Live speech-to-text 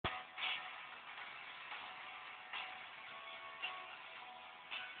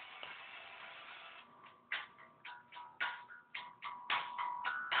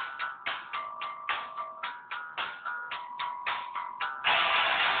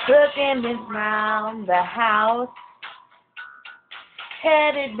looking around the house,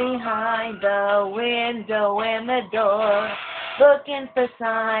 headed behind the window and the door, looking for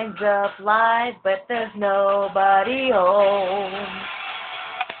signs of life, but there's nobody home.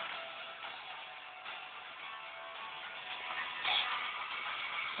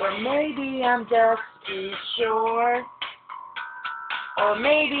 Or maybe I'm just too sure, or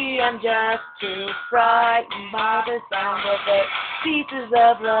maybe I'm just too frightened by the sound of it. Pieces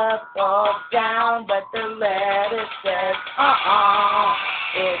of love fall down, but the letter says,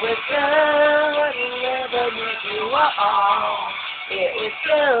 it was good living with you, it was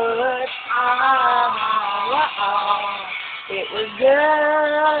good, it was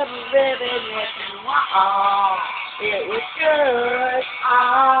good living with you, it was good,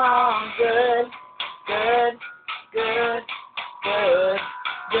 good, good, good,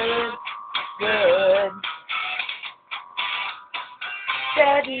 good, good.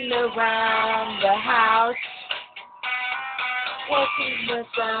 Sitting around the house, working with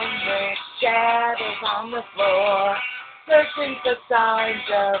some shadows on the floor, searching for signs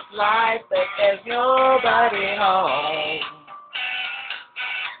of life, but there's nobody home.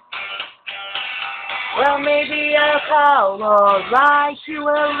 Well, maybe I'll call or write you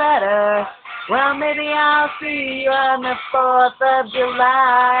a letter. Well, maybe I'll see you on the 4th of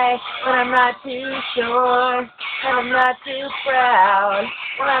July. But I'm not too sure, and I'm not too proud.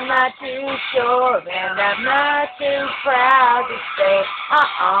 Well, I'm not too sure, and I'm not too proud to say,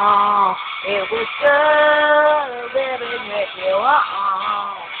 it was good living with you,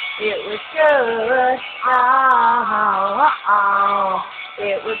 it was good,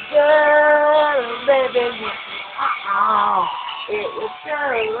 it was good living with you, it was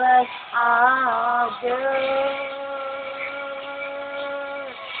good, good,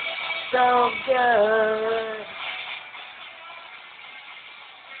 so good.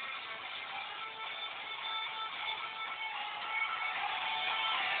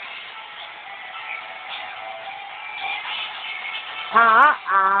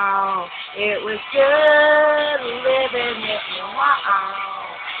 It was good living with you,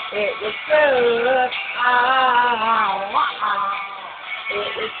 it was good, it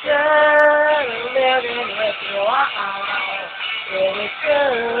was good living with you, it was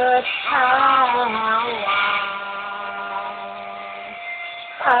good,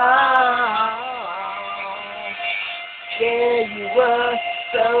 yeah, you were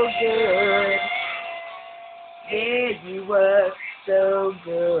so good, yeah, you were so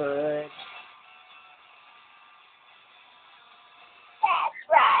good.